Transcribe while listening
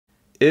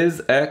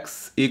Is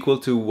x equal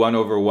to 1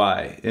 over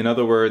y? In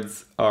other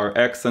words, are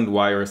x and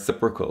y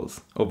reciprocals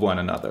of one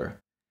another?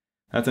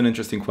 That's an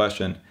interesting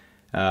question.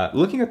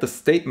 Looking at the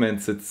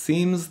statements, it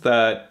seems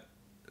that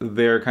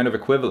they're kind of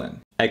equivalent.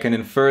 I can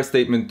infer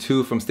statement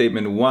 2 from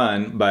statement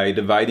 1 by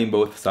dividing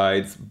both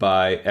sides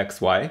by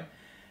xy.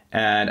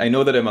 And I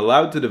know that I'm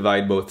allowed to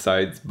divide both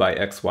sides by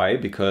xy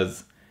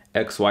because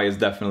xy is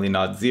definitely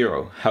not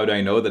 0. How do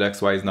I know that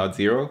xy is not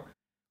 0?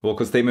 Well,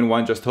 because statement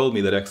 1 just told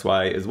me that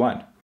xy is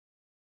 1.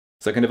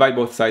 So I can divide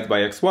both sides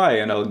by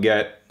xy and I'll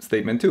get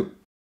statement 2.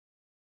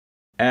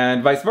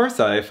 And vice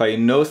versa, if I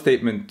know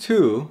statement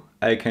 2,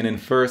 I can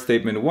infer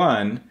statement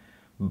 1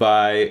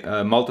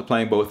 by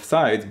multiplying both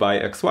sides by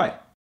xy.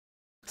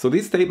 So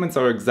these statements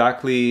are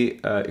exactly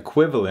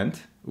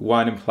equivalent.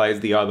 One implies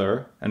the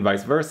other and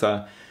vice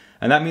versa.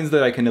 And that means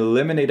that I can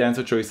eliminate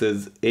answer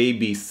choices A,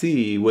 B,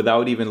 C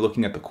without even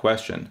looking at the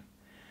question.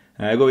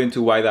 And I go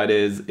into why that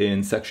is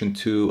in section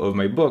 2 of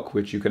my book,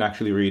 which you can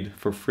actually read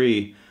for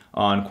free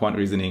on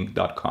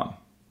quantreasoning.com.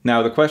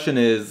 Now the question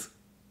is,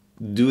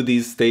 do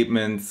these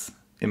statements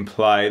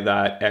imply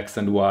that x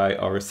and y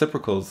are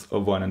reciprocals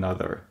of one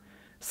another?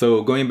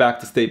 So going back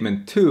to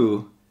statement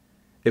 2,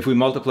 if we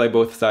multiply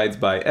both sides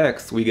by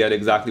x, we get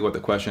exactly what the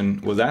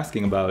question was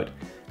asking about.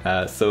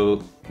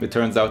 So it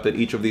turns out that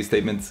each of these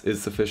statements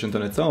is sufficient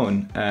on its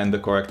own, and the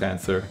correct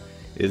answer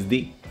is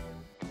D.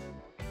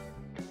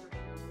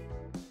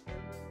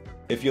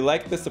 If you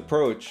like this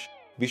approach,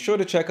 be sure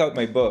to check out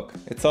my book.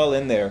 It's all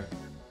in there.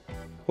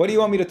 What do you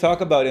want me to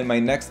talk about in my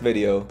next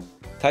video?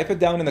 Type it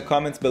down in the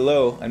comments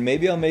below and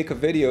maybe I'll make a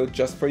video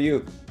just for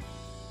you.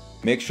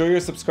 Make sure you're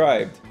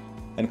subscribed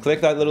and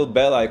click that little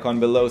bell icon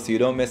below so you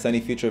don't miss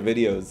any future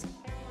videos.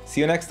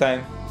 See you next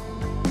time.